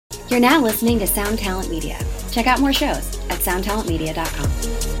You're now listening to Sound Talent Media. Check out more shows at soundtalentmedia.com.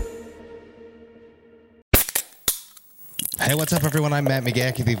 Hey, what's up, everyone? I'm Matt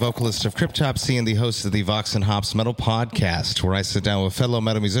McGachy, the vocalist of Cryptopsy and the host of the Vox and Hops Metal Podcast, where I sit down with fellow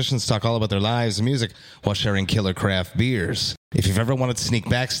metal musicians, talk all about their lives and music while sharing killer craft beers. If you've ever wanted to sneak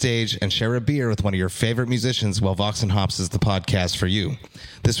backstage and share a beer with one of your favorite musicians, well, Vox and Hops is the podcast for you.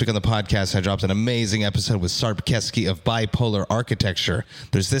 This week on the podcast, I dropped an amazing episode with Sarp Keski of Bipolar Architecture.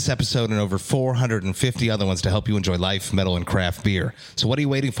 There's this episode and over 450 other ones to help you enjoy life, metal, and craft beer. So what are you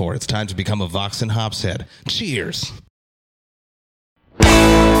waiting for? It's time to become a Vox and Hops head. Cheers!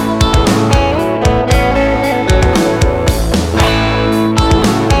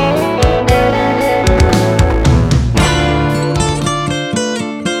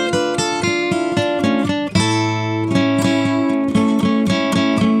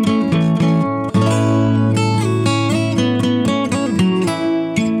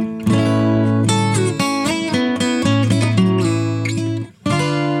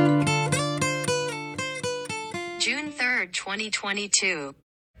 June 3rd, 2022.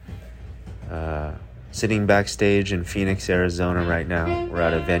 Sitting backstage in Phoenix, Arizona right now. We're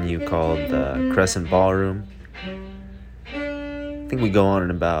at a venue called Crescent Ballroom. I think we go on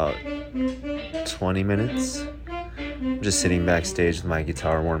in about 20 minutes. I'm just sitting backstage with my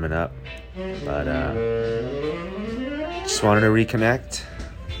guitar warming up. But just wanted to reconnect,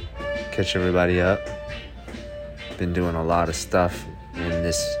 catch everybody up. Been doing a lot of stuff in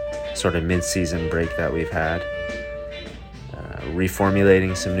this sort of mid-season break that we've had.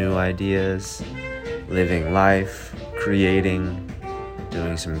 Reformulating some new ideas, living life, creating,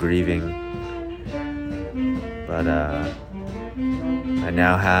 doing some grieving. But I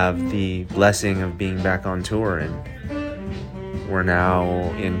now have the blessing of being back on tour, and we're now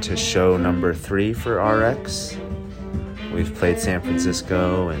into show number 3 for RX. We've played San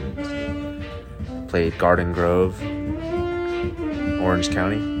Francisco and played Garden Grove, Orange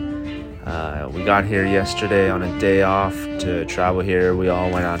County. We got here yesterday on a day off to travel here. We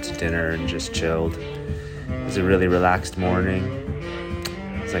all went out to dinner and just chilled. It was a really relaxed morning.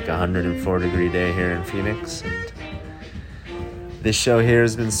 It's like a 104-degree day here in Phoenix. And this show here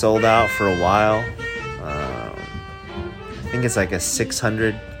has been sold out for a while. I think it's like a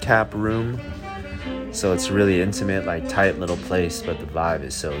 600 cap room. So it's really intimate, like tight little place, but the vibe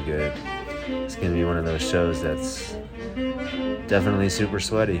is so good. It's going to be one of those shows that's definitely super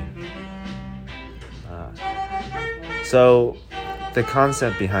sweaty. So the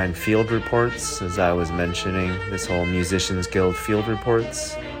concept behind field reports, as I was mentioning, this whole Musicians Guild field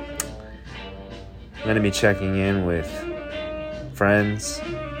reports, I'm going to be checking in with friends,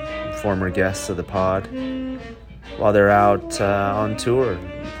 former guests of the pod, while they're out on tour,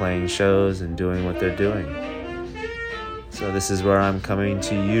 playing shows and doing what they're doing. So this is where I'm coming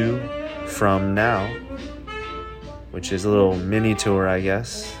to you from now, which is a little mini tour, I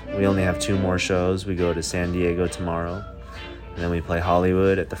guess. We only have 2 more shows. We go to San Diego tomorrow, and then we play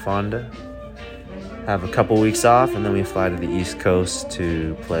Hollywood at the Fonda. Have a couple weeks off, and then we fly to the East Coast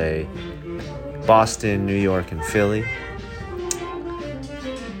to play Boston, New York, and Philly.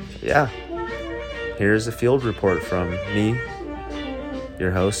 Yeah, here's a field report from me,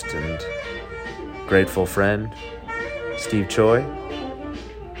 your host and grateful friend, Steve Choi.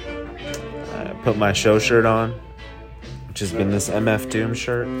 I put my show shirt on, which has been this MF Doom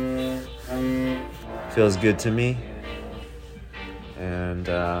shirt. Feels good to me. And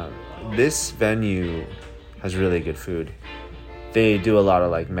this venue has really good food. They do a lot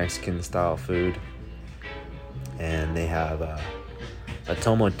of like Mexican style food. And they have a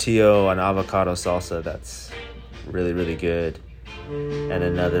tomatillo and avocado salsa that's really, really good. And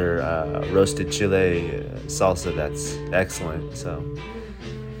another roasted chile salsa that's excellent. So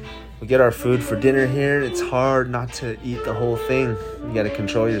we get our food for dinner here. It's hard not to eat the whole thing. You got to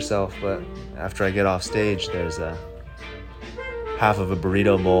control yourself. But after I get off stage, there's a half of a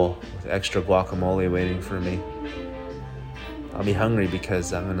burrito bowl with extra guacamole waiting for me. I'll be hungry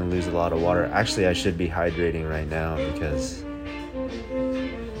because I'm going to lose a lot of water. Actually, I should be hydrating right now because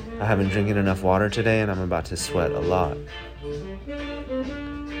I haven't drinking enough water today and I'm about to sweat a lot.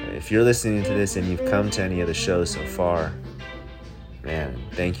 If you're listening to this and you've come to any of the shows so far, man,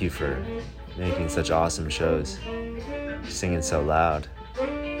 thank you for making such awesome shows, singing so loud.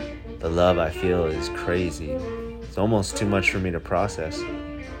 The love I feel is crazy. It's almost too much for me to process.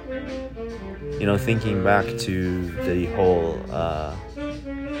 You know, thinking back to the whole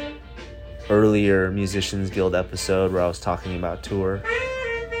earlier Musicians Guild episode where I was talking about tour,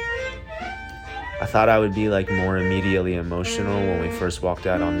 I thought I would be like more immediately emotional when we first walked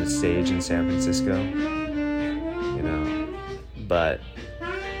out on the stage in San Francisco, you know, but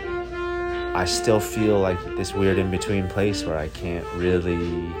I still feel like this weird in-between place where I can't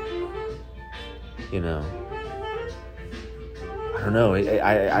really, I don't know,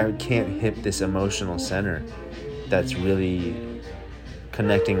 I can't hit this emotional center that's really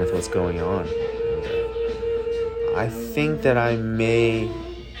connecting with what's going on. I think that I may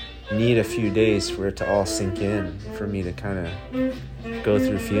need a few days for it to all sink in, for me to kind of go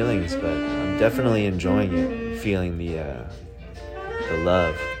through feelings, but I'm definitely enjoying it, feeling the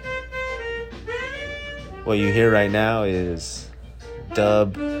love. What you hear right now is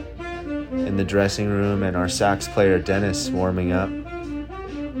Dub in the dressing room and our sax player Dennis warming up.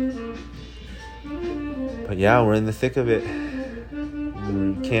 But yeah, we're in the thick of it.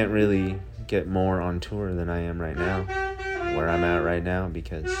 We can't really get more on tour than I am right now, where I'm at right now,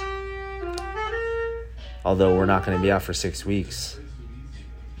 because although we're not going to be out for 6 weeks,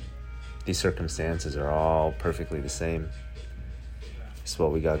 these circumstances are all perfectly the same. It's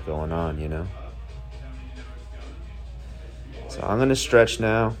what we got going on, So I'm going to stretch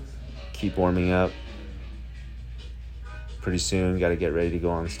now, keep warming up. Pretty soon, got to get ready to go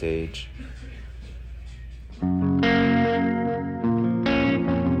on stage.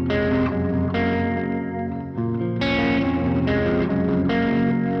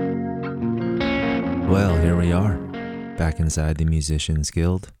 Well, here we are, back inside the Musicians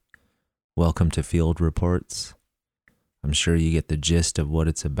Guild. Welcome to Field Reports. I'm sure you get the gist of what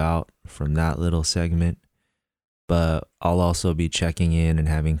it's about from that little segment, but I'll also be checking in and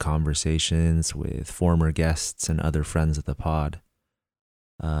having conversations with former guests and other friends of the pod.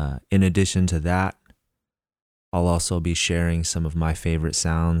 In addition to that, I'll also be sharing some of my favorite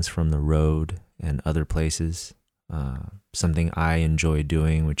sounds from the road and other places. Something I enjoy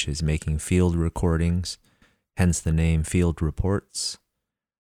doing, which is making field recordings, hence the name Field Reports.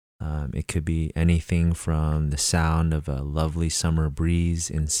 It could be anything from the sound of a lovely summer breeze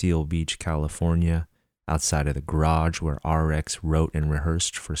in Seal Beach, California, outside of the garage where RX wrote and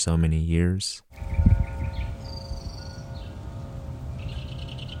rehearsed for so many years.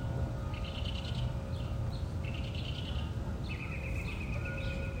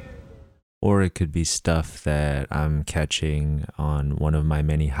 Or it could be stuff that I'm catching on one of my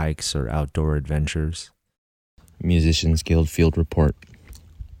many hikes or outdoor adventures. Musicians Guild Field Report.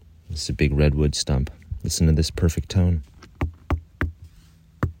 This is a big redwood stump. Listen to this perfect tone.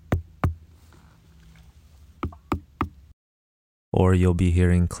 Or you'll be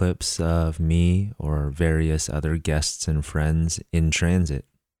hearing clips of me or various other guests and friends in transit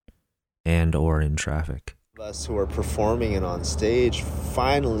and or in traffic. Us who are performing and on stage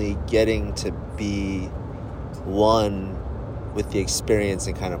finally getting to be one with the experience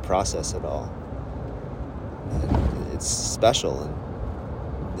and kind of process it all. And it's special,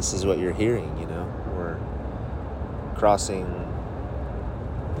 and this is what you're hearing, We're crossing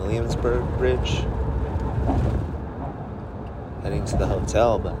Williamsburg Bridge, heading to the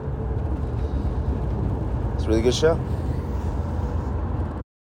hotel, but it's a really good show.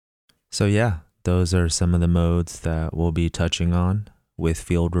 So yeah, those are some of the modes that we'll be touching on with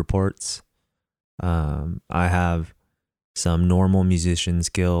Field Reports. I have some normal Musicians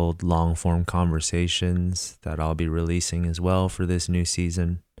Guild long-form conversations that I'll be releasing as well for this new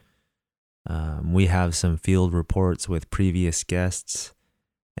season. We have some Field Reports with previous guests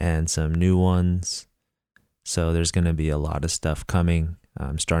and some new ones. So there's going to be a lot of stuff coming.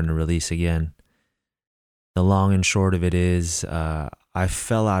 I'm starting to release again. The long and short of it is, I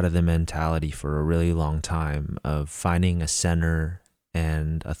fell out of the mentality for a really long time of finding a center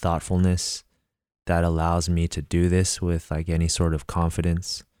and a thoughtfulness that allows me to do this with like any sort of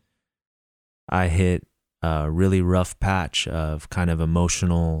confidence. I hit a really rough patch of kind of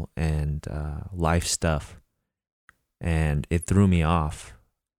emotional and life stuff, and it threw me off.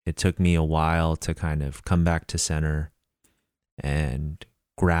 It took me a while to kind of come back to center and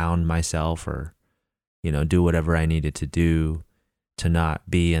ground myself, or do whatever I needed to do to not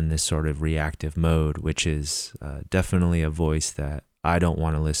be in this sort of reactive mode, which is definitely a voice that I don't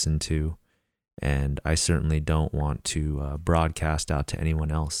want to listen to, and I certainly don't want to broadcast out to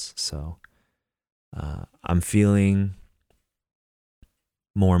anyone else. So I'm feeling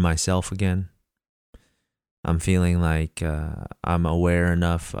more myself again. I'm feeling like I'm aware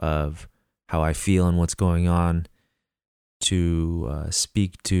enough of how I feel and what's going on to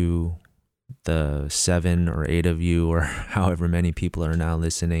speak to the 7 or 8 of you, or however many people are now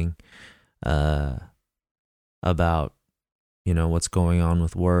listening, about what's going on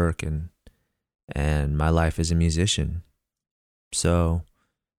with work and my life as a musician. So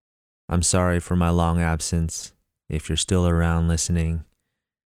I'm sorry for my long absence. If you're still around listening,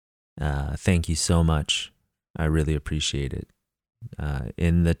 thank you so much. I really appreciate it.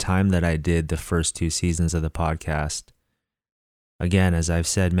 In the time that I did the first 2 seasons of the podcast, again, as I've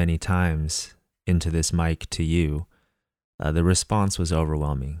said many times into this mic to you, the response was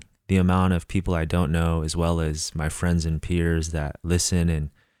overwhelming. The amount of people I don't know, as well as my friends and peers that listen and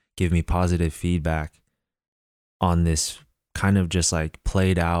give me positive feedback on this kind of just like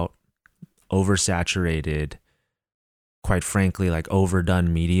played out, oversaturated, quite frankly, like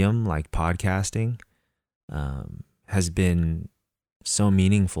overdone medium like podcasting, has been so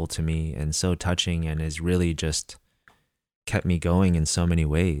meaningful to me and so touching, and has really just kept me going in so many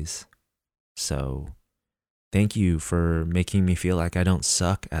ways. So thank you for making me feel like I don't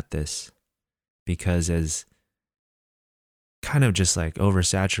suck at this, because as kind of just like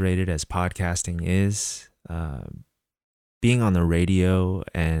oversaturated as podcasting is, being on the radio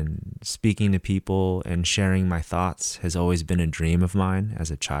and speaking to people and sharing my thoughts has always been a dream of mine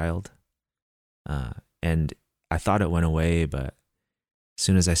as a child. And I thought it went away, but as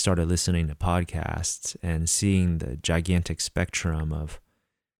soon as I started listening to podcasts and seeing the gigantic spectrum of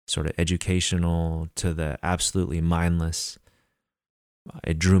sort of educational to the absolutely mindless,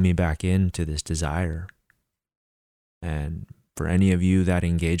 it drew me back into this desire. And for any of you that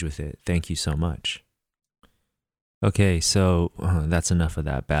engage with it, thank you so much. Okay, so that's enough of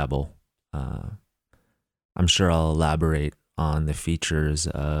that babble. I'm sure I'll elaborate on the features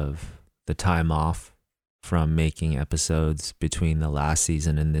of the time off from making episodes between the last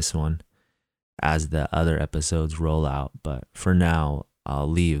season and this one as the other episodes roll out. But for now, I'll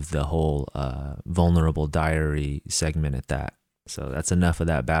leave the whole vulnerable diary segment at that. So that's enough of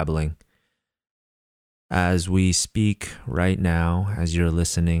that babbling. As we speak right now, as you're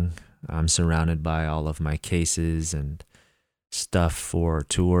listening, I'm surrounded by all of my cases and stuff for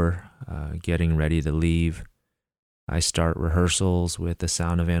tour, getting ready to leave. I start rehearsals with The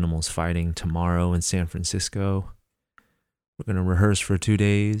Sound of Animals Fighting tomorrow in San Francisco. We're going to rehearse for 2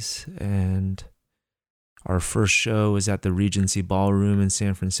 days, and our first show is at the Regency Ballroom in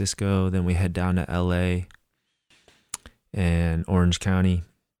San Francisco. Then we head down to LA and Orange County.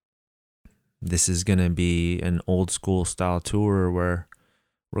 This is going to be an old school style tour where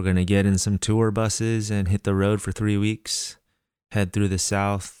we're going to get in some tour buses and hit the road for 3 weeks, head through the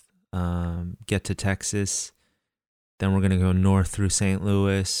South, get to Texas. Then we're going to go north through St.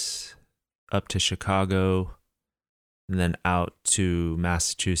 Louis, up to Chicago, and then out to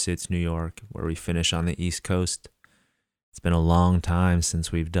Massachusetts, New York, where we finish on the East Coast. It's been a long time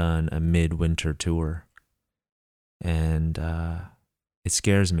since we've done a midwinter tour, and it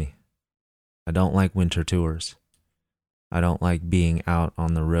scares me. I don't like winter tours. I don't like being out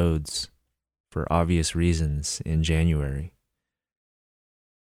on the roads for obvious reasons in January.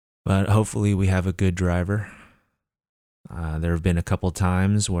 But hopefully we have a good driver. There have been a couple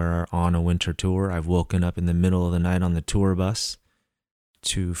times where on a winter tour, I've woken up in the middle of the night on the tour bus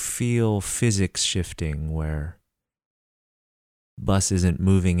to feel physics shifting, where bus isn't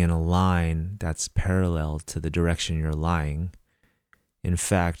moving in a line that's parallel to the direction you're lying. In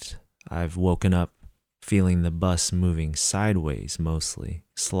fact, I've woken up feeling the bus moving sideways, mostly,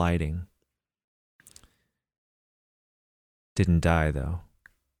 sliding. Didn't die, though.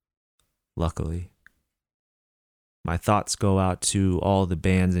 Luckily. My thoughts go out to all the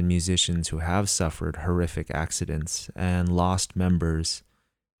bands and musicians who have suffered horrific accidents and lost members,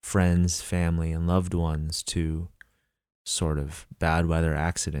 friends, family, and loved ones to sort of bad weather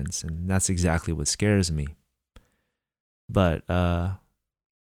accidents, and that's exactly what scares me. But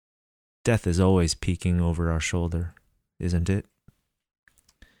death is always peeking over our shoulder, isn't it?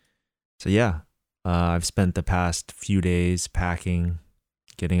 So yeah, I've spent the past few days packing,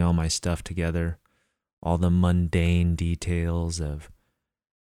 getting all my stuff together, all the mundane details of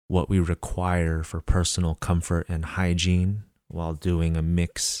what we require for personal comfort and hygiene while doing a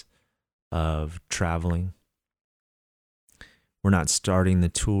mix of traveling. We're not starting the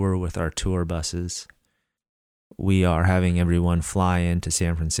tour with our tour buses. We are having everyone fly into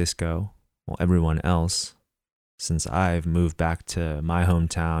San Francisco. Well, everyone else, since I've moved back to my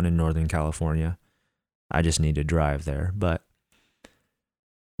hometown in Northern California. I just need to drive there, but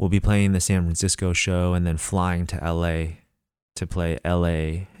we'll be playing the San Francisco show and then flying to LA to play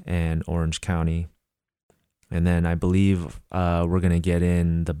LA and Orange County. And then I believe we're going to get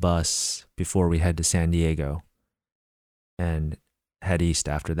in the bus before we head to San Diego and head east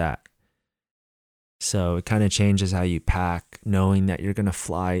after that. So it kind of changes how you pack, knowing that you're going to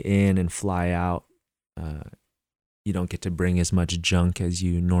fly in and fly out. You don't get to bring as much junk as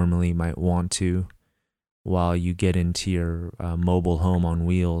you normally might want to while you get into your mobile home on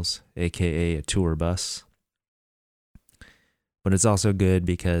wheels, aka a tour bus. But it's also good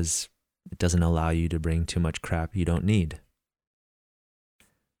because it doesn't allow you to bring too much crap you don't need.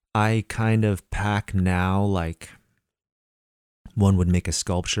 I kind of pack now like one would make a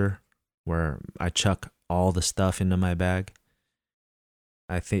sculpture, where I chuck all the stuff into my bag.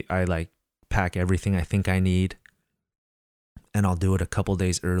 I think I like pack everything I think I need, and I'll do it a couple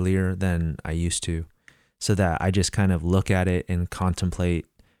days earlier than I used to, so that I just kind of look at it and contemplate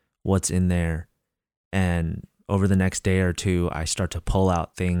what's in there. And over the next day or two, I start to pull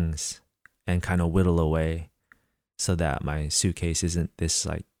out things and kind of whittle away, so that my suitcase isn't this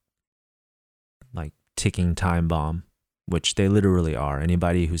like ticking time bomb, which they literally are.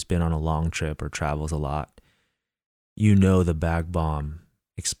 Anybody who's been on a long trip or travels a lot, you know the bag bomb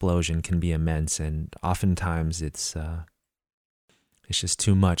explosion can be immense, and oftentimes it's just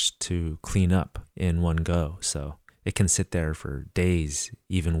too much to clean up in one go. So it can sit there for days,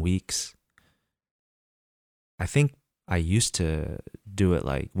 even weeks. I think I used to do it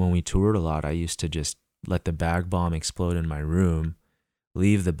like when we toured a lot. I used to just let the bag bomb explode in my room,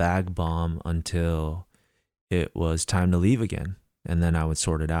 leave the bag bomb until it was time to leave again, and then I would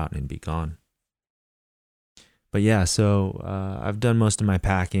sort it out and be gone. But yeah, so I've done most of my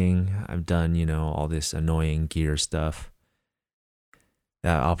packing. I've done, all this annoying gear stuff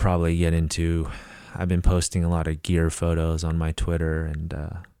that I'll probably get into. I've been posting a lot of gear photos on my Twitter and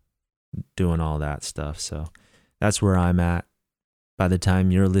doing all that stuff. So that's where I'm at. By the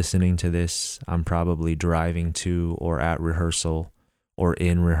time you're listening to this, I'm probably driving to or at rehearsal or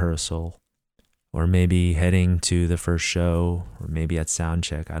in rehearsal, or maybe heading to the first show, or maybe at sound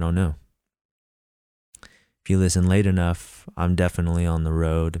check. I don't know. If you listen late enough, I'm definitely on the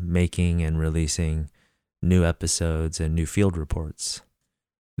road making and releasing new episodes and new field reports.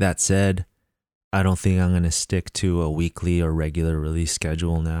 That said, I don't think I'm going to stick to a weekly or regular release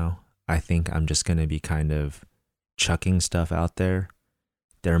schedule now. I think I'm just going to be kind of chucking stuff out there.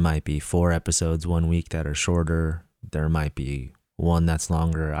 There might be 4 episodes one week that are shorter. There might be one that's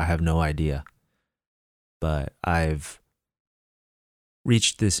longer. I have no idea. But I've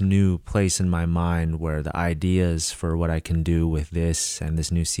reached this new place in my mind where the ideas for what I can do with this and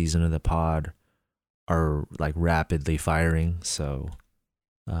this new season of the pod are like rapidly firing. So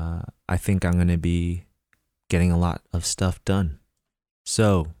I think I'm going to be getting a lot of stuff done.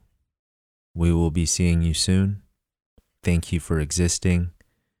 So we will be seeing you soon. Thank you for existing.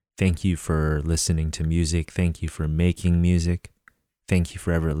 Thank you for listening to music. Thank you for making music. Thank you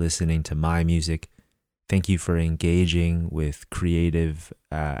for ever listening to my music. Thank you for engaging with creative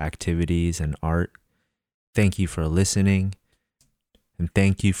activities and art. Thank you for listening. And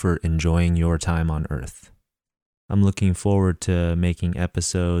thank you for enjoying your time on Earth. I'm looking forward to making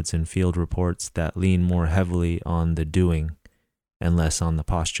episodes and field reports that lean more heavily on the doing and less on the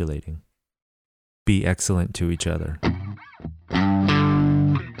postulating. Be excellent to each other.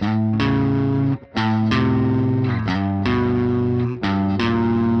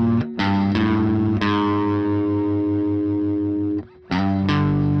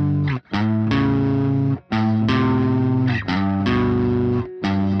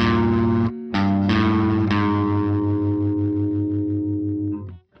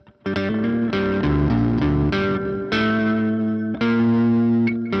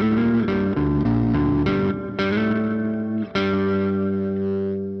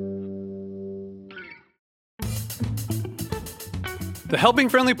 The Helping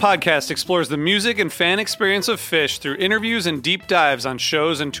Friendly podcast explores the music and fan experience of Phish through interviews and deep dives on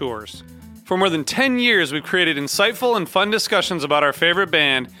shows and tours. For more than 10 years, we've created insightful and fun discussions about our favorite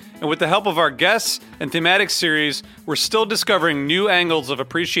band, and with the help of our guests and thematic series, we're still discovering new angles of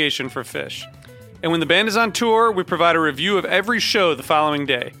appreciation for Phish. And when the band is on tour, we provide a review of every show the following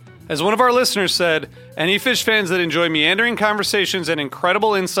day. As one of our listeners said, any Phish fans that enjoy meandering conversations and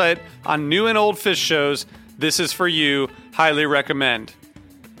incredible insight on new and old Phish shows, this is for you. Highly recommend.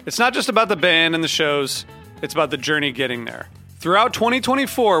 It's not just about the band and the shows, it's about the journey getting there. Throughout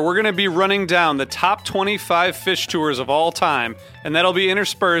 2024, we're going to be running down the top 25 Phish tours of all time, and that'll be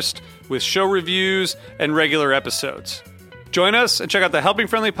interspersed with show reviews and regular episodes. Join us and check out the Helping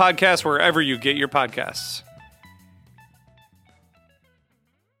Friendly podcast wherever you get your podcasts.